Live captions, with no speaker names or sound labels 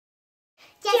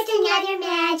Just another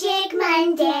Magic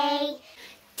Monday.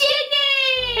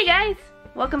 Didnee! Hey guys,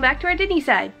 welcome back to our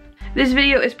DidneySide. This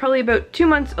video is probably about 2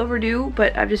 months overdue,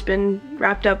 but I've just been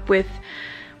wrapped up with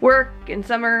work and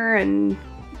summer and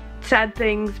sad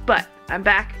things, but I'm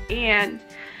back and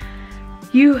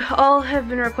you all have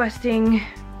been requesting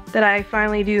that I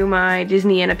finally do my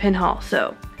Disneyana pin haul,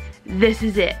 so this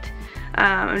is it.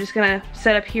 I'm just gonna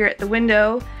set up here at the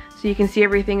window so you can see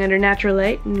everything under natural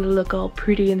light and it'll look all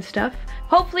pretty and stuff.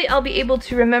 Hopefully I'll be able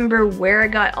to remember where I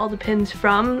got all the pins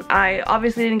from. I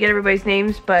obviously didn't get everybody's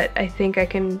names, but I think I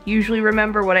can usually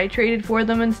remember what I traded for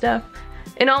them and stuff.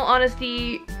 In all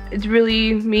honesty, it's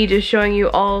really me just showing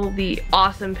you all the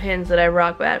awesome pins that I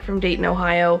rock at from Dayton,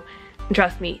 Ohio. And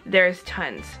trust me, there's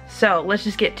tons. So let's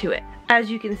just get to it. As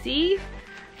you can see,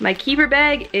 my keeper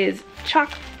bag is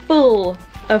chock full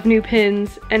of new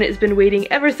pins and it's been waiting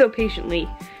ever so patiently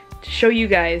to show you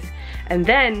guys. And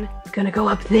then it's gonna go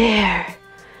up there.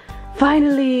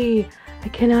 Finally, I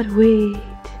cannot wait.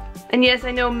 And yes, I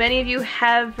know many of you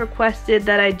have requested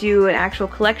that I do an actual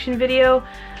collection video.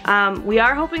 We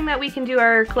are hoping that we can do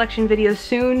our collection videos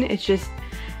soon.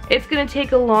 It's gonna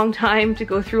take a long time to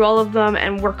go through all of them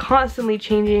and we're constantly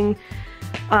changing,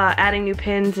 adding new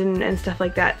pins and stuff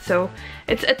like that. So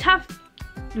it's a tough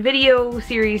video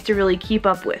series to really keep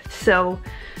up with. So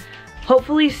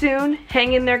hopefully soon,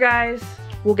 hang in there guys,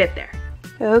 we'll get there.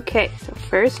 Okay, so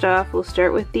first off, we'll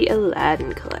start with the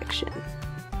Aladdin collection.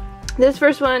 This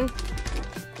first one,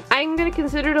 I'm gonna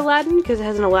consider it Aladdin because it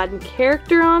has an Aladdin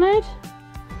character on it.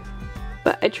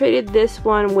 But I traded this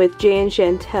one with Jay and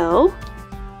Chantel.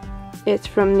 It's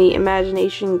from the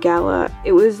Imagination Gala.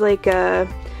 It was like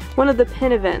one of the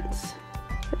pin events.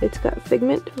 It's got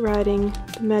Figment riding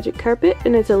the magic carpet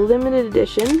and it's a limited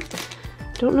edition.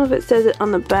 Don't know if it says it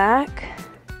on the back,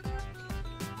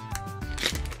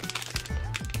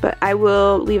 but I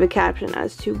will leave a caption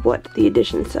as to what the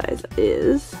edition size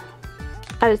is.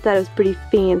 I just thought it was pretty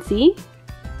fancy.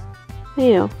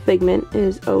 You know, Figment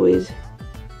is always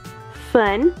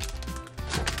fun.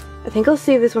 I think I'll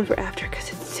save this one for after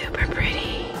because it's super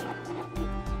pretty.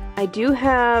 I do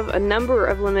have a number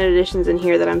of limited editions in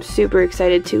here that I'm super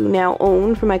excited to now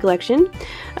own for my collection.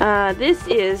 This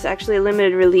is actually a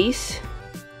limited release.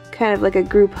 Kind of like a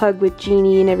group hug with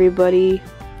Genie and everybody.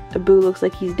 Abu looks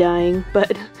like he's dying,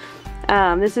 but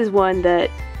this is one that,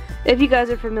 if you guys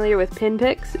are familiar with pin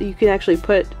picks, you can actually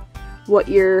put what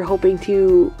you're hoping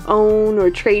to own or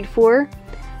trade for.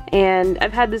 And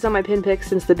I've had this on my pin picks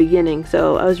since the beginning,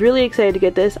 so I was really excited to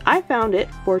get this. I found it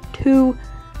for $2.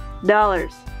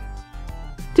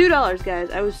 $2,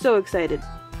 guys. I was so excited.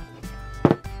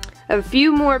 I have a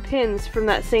few more pins from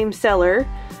that same seller.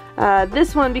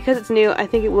 This one, because it's new, I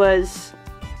think it was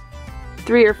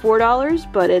 $3 or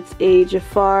 $4, but it's a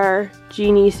Jafar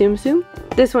Genie Tsum Tsum.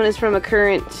 This one is from a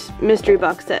current mystery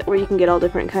box set where you can get all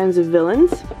different kinds of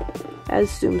villains as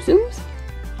Tsum Tsums,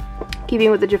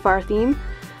 keeping with the Jafar theme.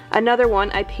 Another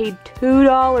one I paid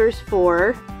 $2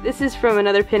 for. This is from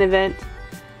another pin event.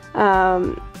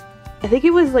 I think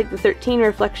it was like the 13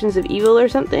 Reflections of Evil or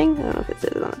something. I don't know if it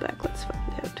says it on the back. Let's find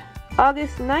out.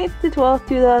 August 9th to 12th,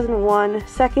 2001.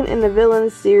 Second in the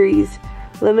Villains series.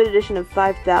 Limited edition of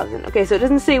 5,000. Okay, so it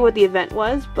doesn't say what the event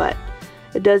was, but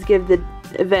it does give the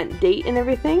event date and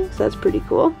everything. So that's pretty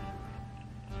cool.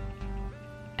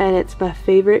 And it's my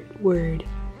favorite word.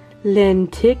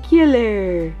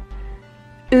 Lenticular.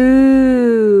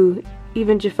 Ooh.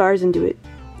 Even Jafar's into it.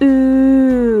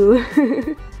 Ooh.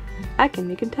 I can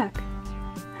make him talk.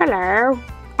 Hello,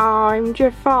 I'm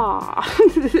Jafar.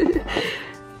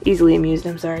 Easily amused,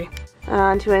 I'm sorry.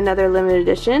 On to another limited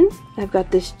edition. I've got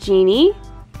this Genie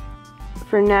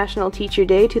for National Teacher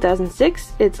Day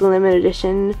 2006. It's limited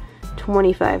edition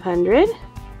 2500.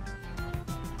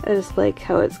 I just like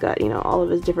how it's got, you know, all of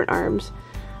his different arms.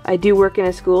 I do work in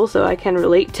a school, so I can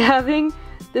relate to having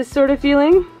this sort of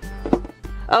feeling.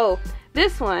 Oh,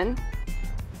 this one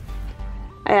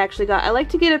I actually got. I like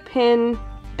to get a pin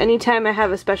anytime I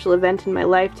have a special event in my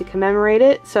life to commemorate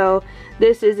it, so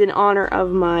this is in honor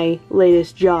of my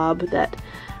latest job that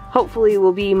hopefully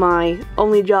will be my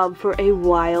only job for a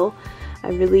while. I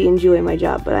really enjoy my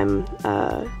job, but I'm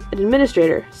an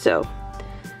administrator, so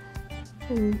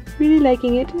I'm really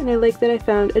liking it, and I like that I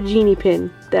found a Genie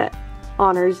pin that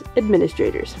honors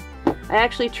administrators. I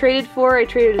actually traded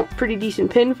a pretty decent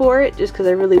pin for it just because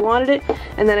I really wanted it,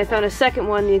 and then I found a second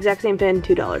one, the exact same pin,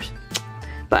 $2.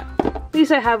 But at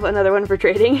least I have another one for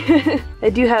trading. I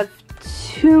do have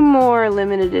 2 more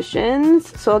limited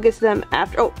editions, so I'll get to them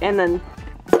after. Oh, and then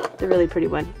the really pretty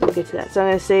one. We'll get to that. So I'm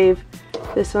going to save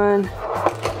this one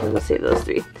Let's save those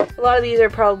 3. A lot of these are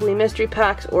probably mystery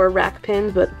packs or rack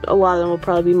pins, but a lot of them will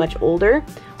probably be much older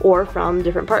or from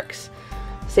different parks.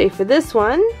 Say for this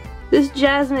one, this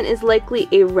Jasmine is likely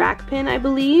a rack pin, I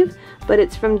believe, but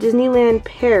it's from Disneyland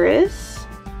Paris.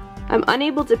 I'm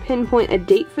unable to pinpoint a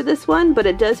date for this one, but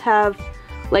it does have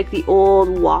like the old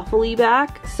waffly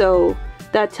back, so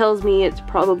that tells me it's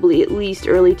probably at least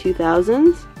early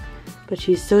 2000s. But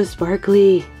she's so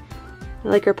sparkly. I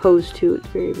like her pose too, it's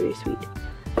very, very sweet.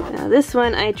 Now this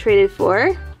one I traded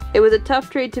for. It was a tough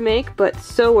trade to make, but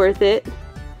so worth it.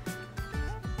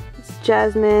 It's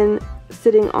Jasmine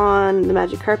sitting on the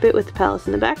magic carpet with the palace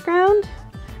in the background.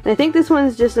 And I think this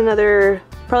one's just another,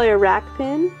 probably a rack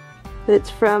pin. But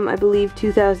it's from, I believe,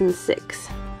 2006.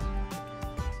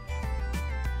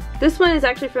 This one is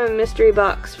actually from a mystery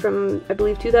box from, I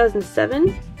believe,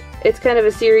 2007. It's kind of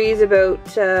a series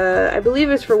about, I believe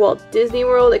it's for Walt Disney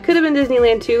World. It could have been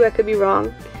Disneyland too, I could be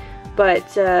wrong. But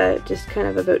just kind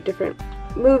of about different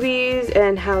movies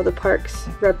and how the parks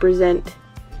represent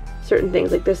certain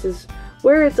things. Like this is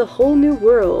where it's a whole new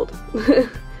world.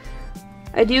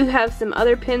 I do have some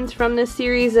other pins from this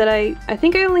series that I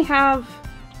think I only have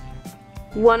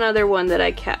one other one that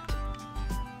I kept.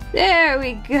 There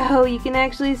we go, you can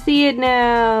actually see it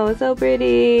now. It's so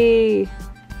pretty.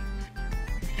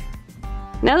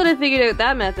 Now that I figured out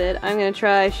that method, I'm gonna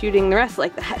try shooting the rest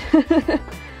like that.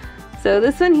 So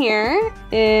this one here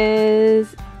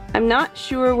is, I'm not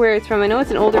sure where it's from. I know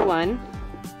it's an older one.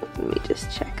 Let me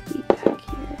just check the back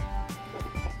here.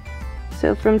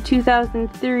 So from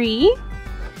 2003.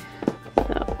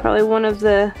 So probably one of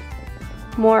the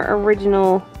more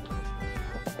original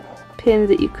pins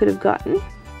that you could have gotten.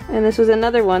 And this was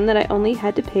another one that I only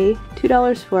had to pay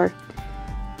 $2 for.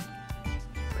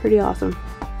 Pretty awesome.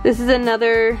 This is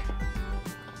another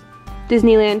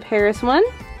Disneyland Paris one.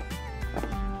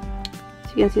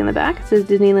 So you can see on the back, it says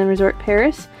Disneyland Resort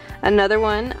Paris. Another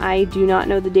one I do not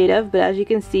know the date of, but as you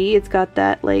can see, it's got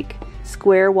that like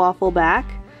square waffle back,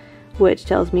 which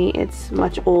tells me it's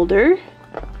much older.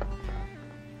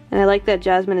 And I like that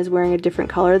Jasmine is wearing a different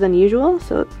color than usual,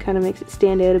 so it kind of makes it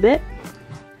stand out a bit.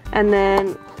 And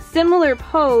then similar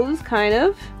pose, kind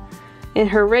of, in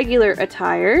her regular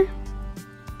attire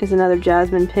is another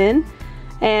Jasmine pin.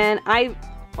 And I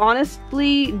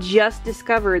honestly just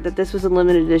discovered that this was a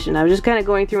limited edition. I was just kind of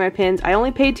going through my pins. I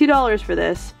only paid $2 for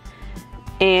this,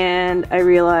 and I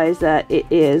realized that it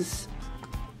is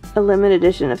a limited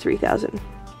edition of 3,000.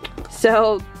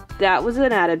 So that was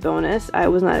an added bonus. I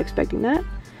was not expecting that.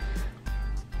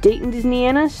 Dayton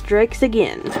Disneyana strikes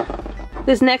again.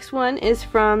 This next one is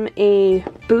from a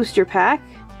booster pack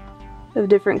of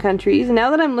different countries. Now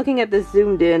that I'm looking at this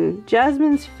zoomed in,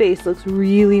 Jasmine's face looks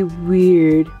really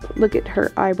weird. Look at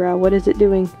her eyebrow. What is it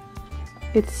doing?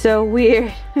 It's so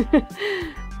weird.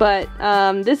 But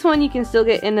this one you can still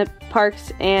get in the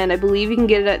parks, and I believe you can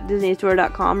get it at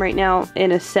DisneyStore.com right now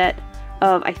in a set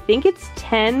of, I think it's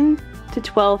 10 to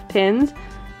 12 pins.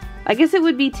 I guess it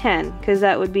would be 10, because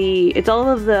that would be, it's all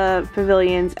of the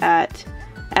pavilions at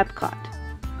Epcot.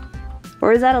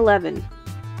 Or is that 11?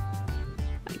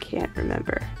 I can't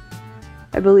remember.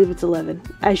 I believe it's 11.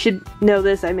 I should know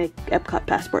this, I make Epcot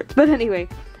passports. But anyway,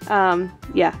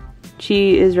 yeah,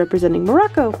 she is representing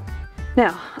Morocco.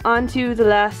 Now, on to the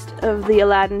last of the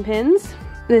Aladdin pins.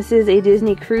 This is a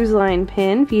Disney Cruise Line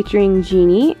pin featuring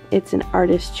Genie. It's an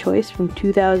artist choice from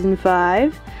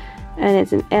 2005. And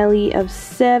it's an LE of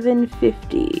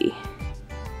 750.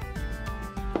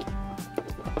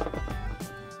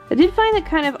 I did find it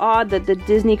kind of odd that the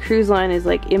Disney Cruise Line is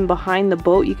like in behind the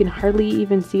boat. You can hardly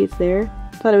even see it's there.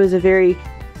 Thought it was a very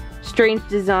strange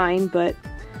design, but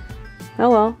oh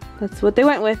well, that's what they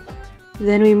went with.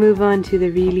 Then we move on to the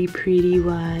really pretty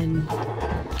one.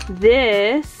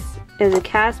 This is a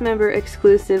cast member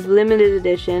exclusive limited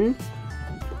edition.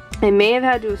 I may have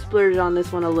had to have splurged on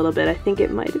this one a little bit. I think it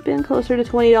might have been closer to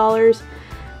 $20.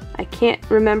 I can't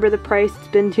remember the price. It's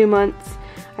been 2 months.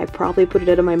 I probably put it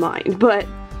out of my mind. But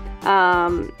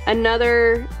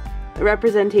another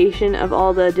representation of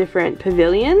all the different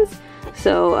pavilions.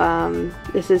 So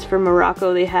this is for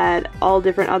Morocco. They had all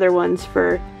different other ones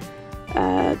for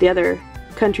the other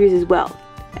countries as well.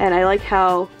 And I like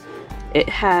how it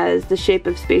has the shape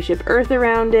of Spaceship Earth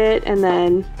around it, and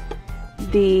then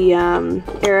the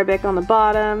Arabic on the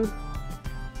bottom.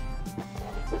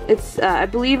 It's, I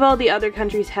believe all the other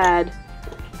countries had,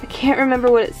 I can't remember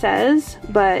what it says,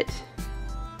 but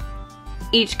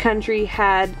each country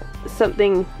had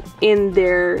something in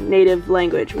their native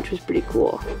language, which was pretty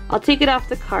cool. I'll take it off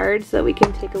the card so that we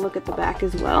can take a look at the back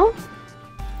as well.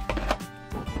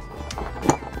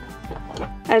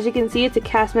 As you can see, it's a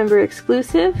cast member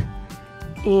exclusive,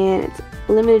 and it's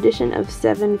limited edition of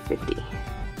 $7.50.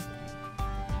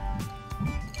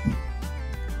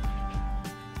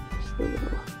 Just a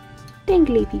little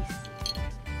dangly piece.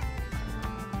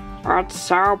 Oh, it's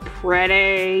so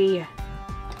pretty.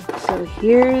 So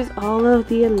here's all of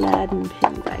the Aladdin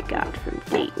pins I got from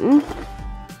Dayton.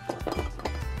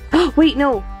 Oh, wait,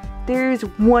 no. There's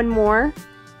one more.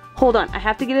 Hold on, I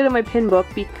have to get it in my pin book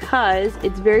because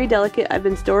it's very delicate. I've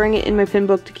been storing it in my pin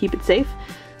book to keep it safe.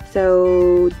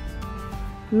 So,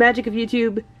 magic of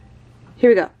YouTube.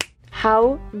 Here we go.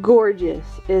 How gorgeous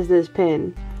is this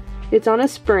pin? It's on a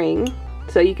spring,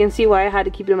 so you can see why I had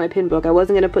to keep it in my pin book. I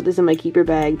wasn't going to put this in my keeper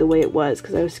bag the way it was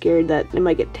because I was scared that it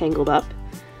might get tangled up.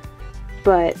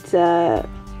 But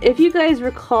if you guys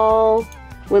recall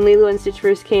when Lilo and Stitch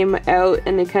first came out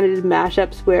and they kind of did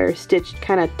mashups where Stitch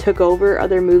kind of took over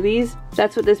other movies,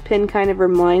 that's what this pin kind of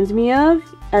reminds me of.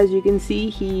 As you can see,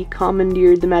 he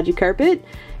commandeered the magic carpet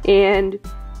and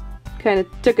kind of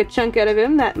took a chunk out of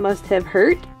him. That must have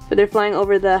hurt. But they're flying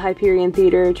over the Hyperion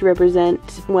Theater to represent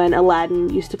when Aladdin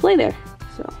used to play there.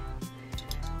 So,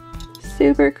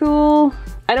 super cool.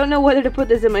 I don't know whether to put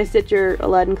this in my Stitch or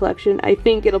Aladdin collection. I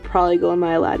think it'll probably go in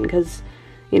my Aladdin because,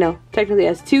 you know, technically it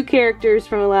has 2 characters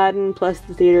from Aladdin plus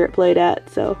the theater it played at,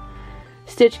 so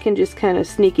Stitch can just kind of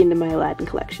sneak into my Aladdin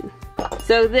collection.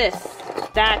 So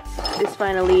that is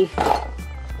finally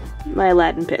my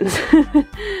Aladdin pins.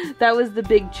 That was the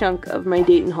big chunk of my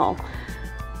Dayton haul.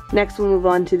 Next we'll move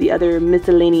on to the other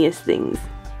miscellaneous things.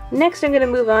 Next I'm going to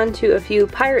move on to a few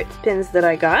Pirates pins that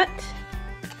I got.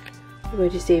 I'm going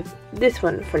to save this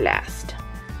one for last.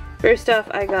 First off,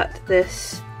 I got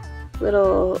this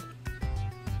little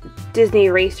Disney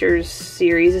Racers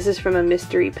series. This is from a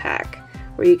mystery pack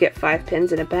where you get 5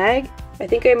 pins in a bag. I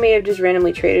think I may have just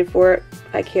randomly traded for it.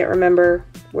 I can't remember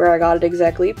where I got it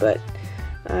exactly, but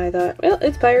I thought, well,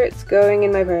 it's Pirates going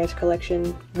in my Pirates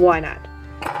collection. Why not?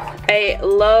 I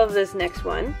love this next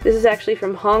one. This is actually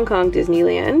from Hong Kong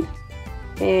Disneyland,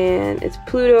 and it's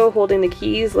Pluto holding the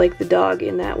keys like the dog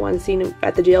in that one scene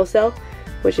at the jail cell,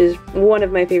 which is one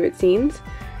of my favorite scenes.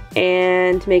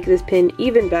 And to make this pin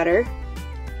even better,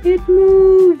 it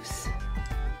moves.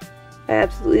 I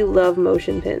absolutely love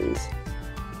motion pins.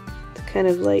 It's kind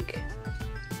of like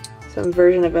some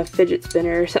version of a fidget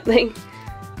spinner or something,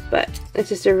 but it's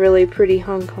just a really pretty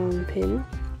Hong Kong pin.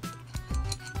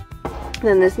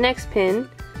 Then this next pin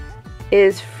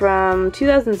is from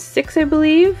 2006, I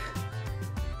believe.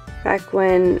 Back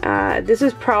when, this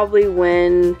is probably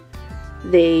when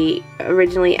they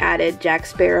originally added Jack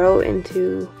Sparrow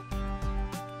into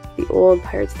the old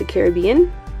Pirates of the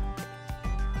Caribbean.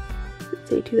 Let's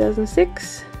say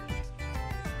 2006.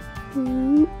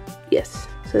 Yes,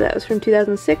 so that was from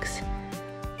 2006.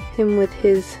 Him with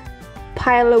his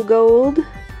pile of gold.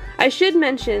 I should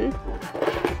mention,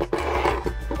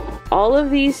 all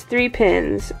of these 3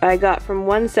 pins I got from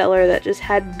one seller that just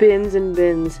had bins and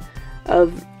bins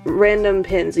of random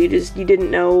pins. You didn't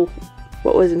know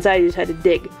what was inside, you just had to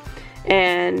dig.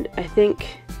 And I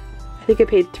think I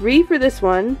paid $3 for this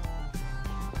one.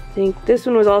 I think this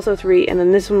one was also $3, and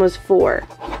then this one was $4.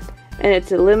 And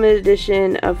it's a limited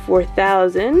edition of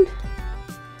 4,000.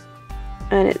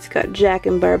 And it's got Jack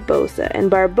and Barbossa.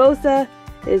 And Barbossa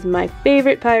is my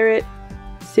favorite pirate.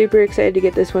 Super excited to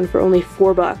get this one for only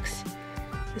 $4.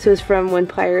 This was from when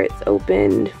Pirates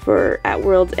opened at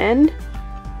World's End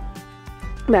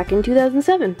back in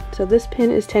 2007. So this pin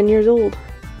is 10 years old.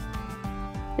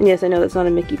 And yes, I know that's not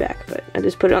a Mickey back, but I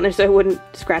just put it on there so I wouldn't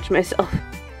scratch myself.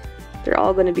 They're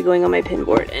all going to be going on my pin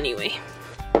board anyway.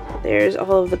 There's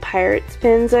all of the Pirates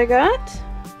pins I got.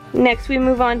 Next we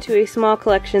move on to a small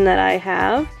collection that I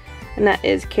have, and that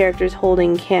is characters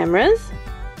holding cameras.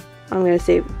 I'm going to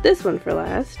save this one for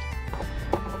last.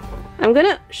 I'm going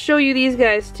to show you these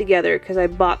guys together because I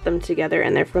bought them together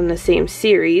and they're from the same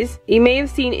series. You may have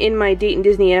seen in my Dayton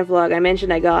Disneyana vlog I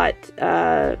mentioned I got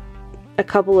a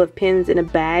couple of pins in a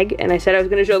bag, and I said I was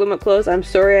going to show them up close. I'm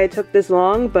sorry I took this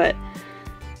long, but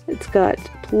it's got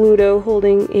Pluto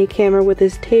holding a camera with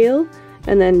his tail,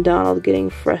 and then Donald getting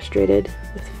frustrated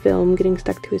with film getting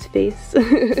stuck to his face.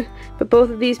 But both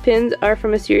of these pins are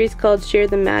from a series called Share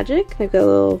the Magic. They've got a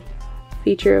little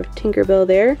feature of Tinkerbell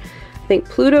there. I think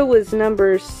Pluto was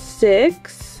number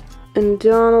 6 and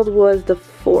Donald was the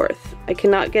 4th. I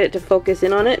cannot get it to focus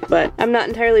in on it, but I'm not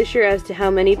entirely sure as to how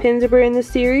many pins are in this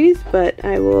series, but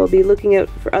I will be looking out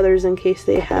for others in case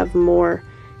they have more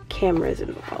cameras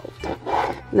involved.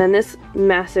 And then this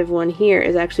massive one here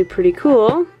is actually pretty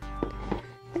cool.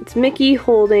 It's Mickey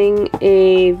holding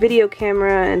a video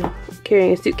camera and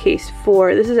carrying a suitcase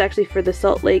this is actually for the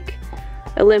Salt Lake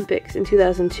Olympics in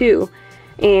 2002.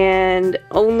 and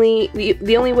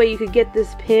the only way you could get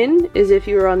this pin is if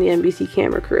you were on the NBC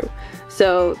camera crew.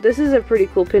 So this is a pretty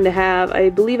cool pin to have. I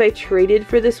believe I traded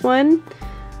for this one.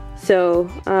 So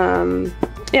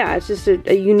yeah, it's just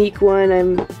a unique one.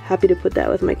 I'm happy to put that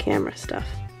with my camera stuff.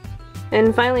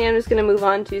 And finally, I'm just going to move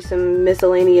on to some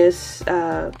miscellaneous,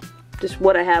 just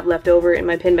what I have left over in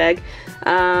my pin bag.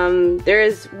 There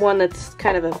is one that's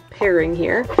kind of a pairing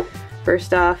here.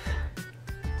 First off,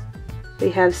 we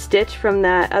have Stitch from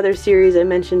that other series I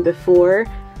mentioned before.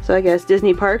 So I guess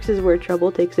Disney Parks is where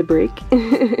trouble takes a break.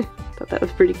 Thought that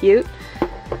was pretty cute.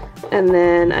 And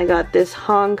then I got this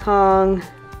Hong Kong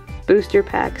booster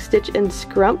pack, Stitch and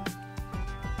Scrump.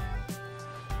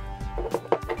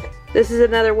 This is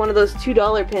another one of those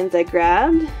 $2 pins I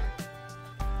grabbed.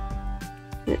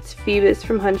 It's Phoebus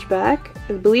from Hunchback.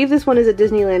 I believe this one is a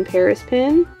Disneyland Paris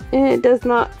pin. And it does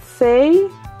not say,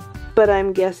 but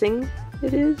I'm guessing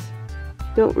it is.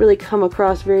 Don't really come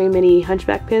across very many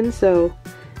Hunchback pins, so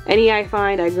any I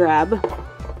find I grab.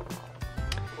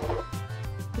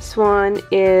 This one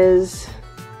is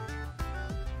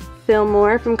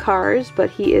Fillmore from Cars, but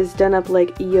he is done up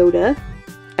like Yoda.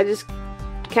 I just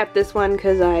kept this one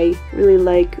because I really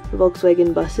like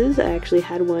Volkswagen buses. I actually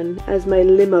had one as my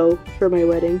limo for my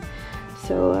wedding.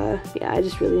 So yeah, I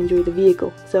just really enjoy the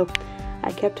vehicle. So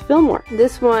I kept Fillmore.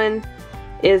 This one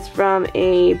is from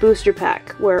a booster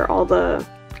pack where all the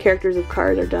characters of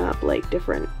Cars are done up like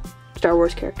different Star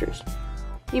Wars characters.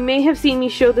 You may have seen me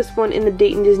show this one in the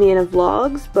Dayton Disneyana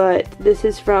vlogs, but this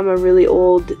is from a really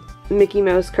old Mickey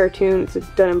Mouse cartoon. It's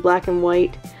done in black and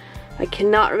white. I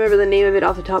cannot remember the name of it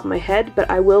off the top of my head, but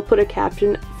I will put a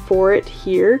caption for it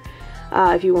here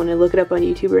if you want to look it up on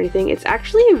YouTube or anything. It's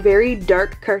actually a very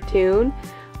dark cartoon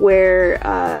where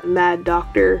Mad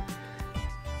Doctor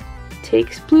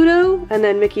takes Pluto, and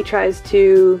then Mickey tries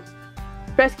to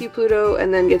rescue Pluto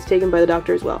and then gets taken by the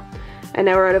Doctor as well. And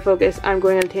now we're out of focus. I'm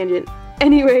going on a tangent.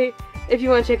 Anyway, if you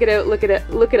want to check it out, look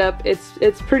it up.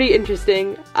 It's pretty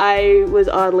interesting. I was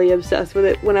oddly obsessed with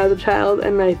it when I was a child,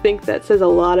 and I think that says a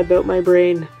lot about my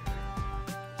brain.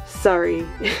 Sorry.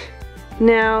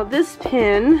 Now this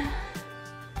pin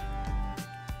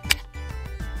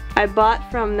I bought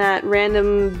from that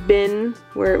random bin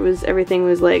where everything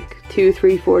was like $2,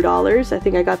 $3, $4. I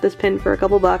think I got this pin for a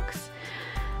couple bucks.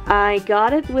 I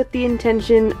got it with the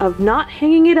intention of not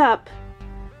hanging it up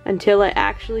until I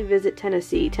actually visit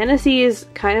Tennessee. Tennessee is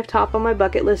kind of top on my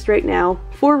bucket list right now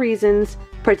for reasons,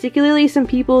 particularly some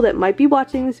people that might be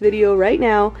watching this video right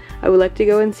now. I would like to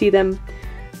go and see them,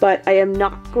 but I am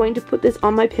not going to put this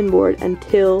on my pin board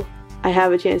until I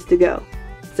have a chance to go.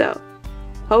 So,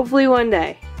 hopefully one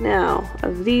day. Now,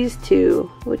 of these two,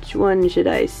 which one should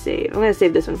I save? I'm going to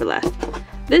save this one for last.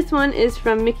 This one is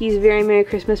from Mickey's Very Merry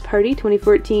Christmas Party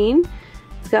 2014.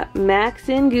 It's got Max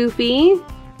and Goofy.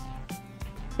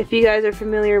 If you guys are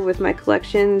familiar with my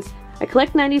collections, I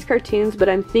collect 90s cartoons, but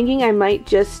I'm thinking I might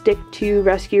just stick to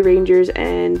Rescue Rangers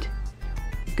and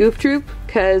Goof Troop,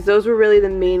 because those were really the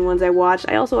main ones I watched.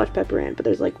 I also watched Pepper Ann, but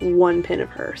there's like one pin of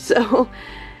her. So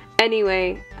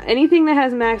anyway, anything that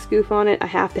has Max Goof on it, I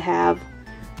have to have.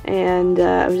 And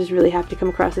I was just really happy to come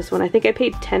across this one. I think I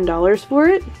paid $10 for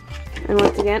it. And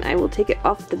once again, I will take it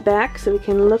off the back so we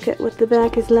can look at what the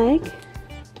back is like.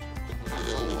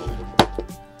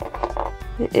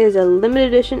 It is a limited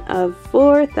edition of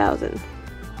 4,000.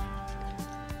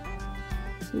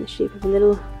 It's in the shape of a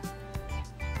little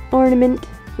ornament.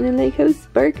 And I like how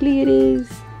sparkly it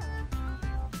is.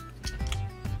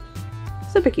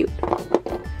 Super cute.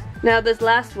 Now this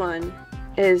last one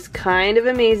is kind of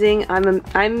amazing.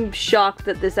 I'm shocked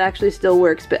that this actually still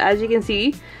works, but as you can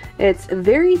see, it's a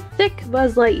very thick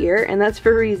Buzz Lightyear, and that's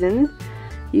for a reason.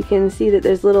 You can see that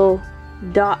there's little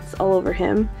dots all over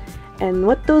him, and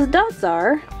what those dots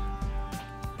are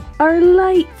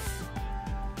lights.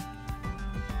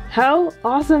 How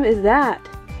awesome is that?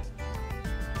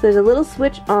 So there's a little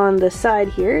switch on the side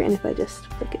here, and if I just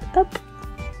flick it up,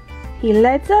 he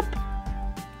lights up.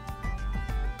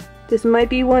 This might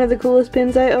be one of the coolest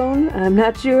pins I own, I'm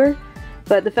not sure,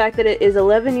 but the fact that it is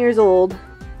 11 years old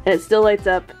and it still lights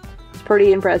up is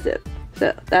pretty impressive.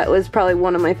 So that was probably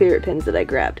one of my favorite pins that I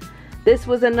grabbed. This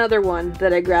was another one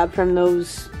that I grabbed from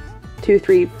those $2,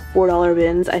 $3, $4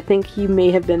 bins. I think he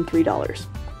may have been $3.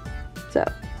 So,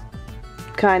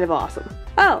 kind of awesome.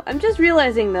 Oh, I'm just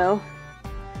realizing though,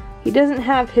 he doesn't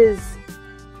have his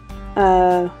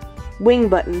wing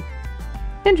button.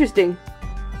 Interesting.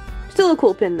 Still a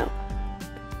cool pin though.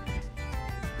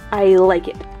 I like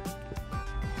it.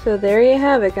 So there you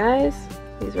have it, guys.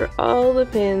 These are all the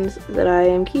pins that I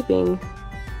am keeping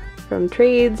from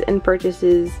trades and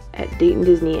purchases at Dayton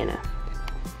Disneyana.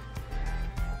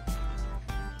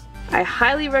 I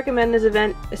highly recommend this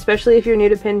event, especially if you're new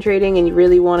to pin trading and you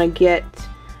really want to get,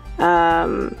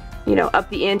 you know, up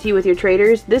the ante with your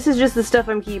traders. This is just the stuff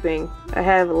I'm keeping. I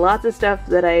have lots of stuff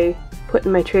that I put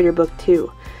in my trader book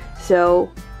too. So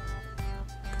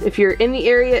if you're in the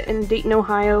area in Dayton,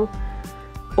 Ohio,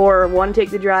 or want to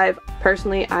take the drive,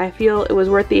 personally I feel it was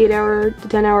worth the 8 to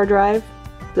 10 hour drive.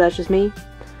 That's just me.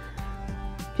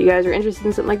 If you guys are interested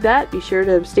in something like that, be sure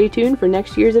to stay tuned for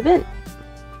next year's event.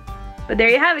 But there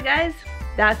you have it, guys.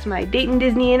 That's my Dayton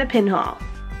Disneyana pin haul.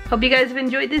 Hope you guys have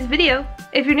enjoyed this video.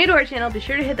 If you're new to our channel, be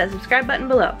sure to hit that subscribe button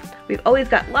below. We've always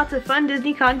got lots of fun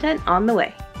Disney content on the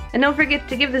way. And don't forget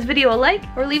to give this video a like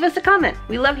or leave us a comment.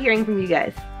 We love hearing from you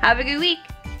guys. Have a good week.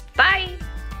 Bye!